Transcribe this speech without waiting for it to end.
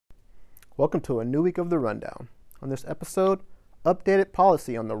Welcome to a new week of The Rundown. On this episode, updated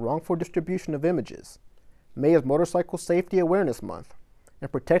policy on the wrongful distribution of images, May is Motorcycle Safety Awareness Month, and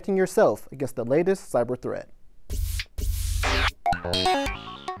protecting yourself against the latest cyber threat.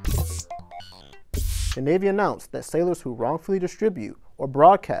 The Navy announced that sailors who wrongfully distribute or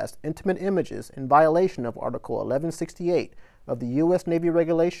broadcast intimate images in violation of Article 1168 of the U.S. Navy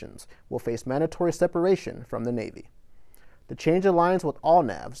regulations will face mandatory separation from the Navy. The change aligns with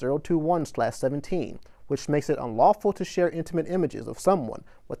ALNAV 021/17, which makes it unlawful to share intimate images of someone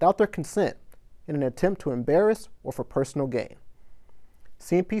without their consent in an attempt to embarrass or for personal gain.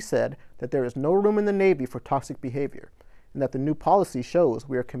 CNP said that there is no room in the Navy for toxic behavior, and that the new policy shows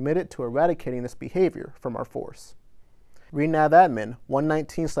we are committed to eradicating this behavior from our force. Read NAVADMIN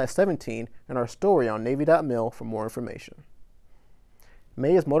 119/17 and our story on Navy.mil for more information.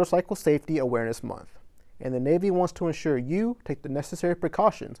 May is Motorcycle Safety Awareness Month, and the Navy wants to ensure you take the necessary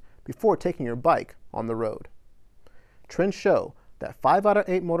precautions before taking your bike on the road. Trends show that 5 out of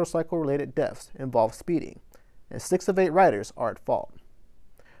 8 motorcycle-related deaths involve speeding, and 6 of 8 riders are at fault.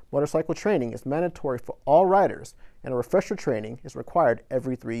 Motorcycle training is mandatory for all riders, and a refresher training is required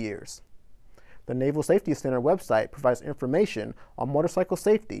every 3 years. The Naval Safety Center website provides information on motorcycle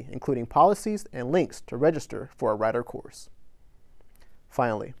safety, including policies and links to register for a rider course.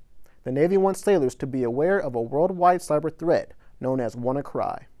 Finally, the Navy wants sailors to be aware of a worldwide cyber threat known as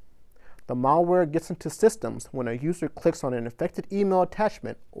WannaCry. The malware gets into systems when a user clicks on an infected email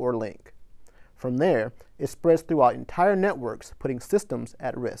attachment or link. From there, it spreads throughout entire networks, putting systems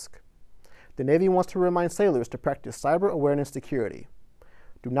at risk. The Navy wants to remind sailors to practice cyber awareness security.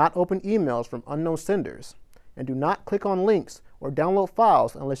 Do not open emails from unknown senders, and do not click on links or download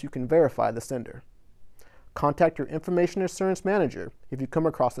files unless you can verify the sender. Contact your Information Assurance Manager if you come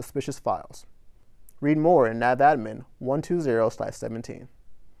across suspicious files. Read more in NAVADMIN 120/17.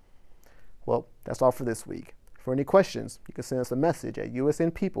 Well, that's all for this week. For any questions, you can send us a message at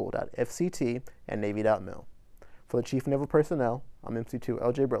usnpeople.fct@navy.mil. For the Chief of Naval Personnel, I'm MC2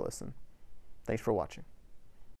 LJ Burleson. Thanks for watching.